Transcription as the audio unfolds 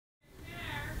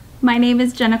My name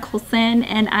is Jenna Colson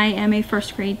and I am a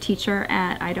first grade teacher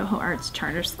at Idaho Arts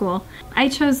Charter School. I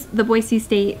chose the Boise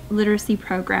State Literacy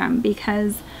Program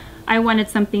because I wanted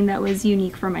something that was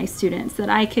unique for my students,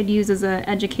 that I could use as an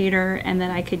educator and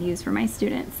that I could use for my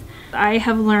students. I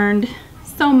have learned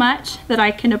so much that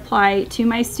I can apply to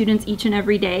my students each and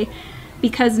every day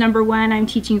because, number one, I'm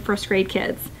teaching first grade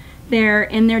kids. They're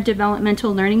in their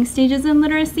developmental learning stages in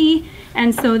literacy,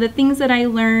 and so the things that I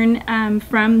learn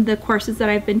from the courses that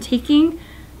I've been taking,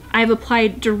 I've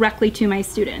applied directly to my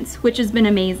students, which has been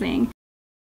amazing.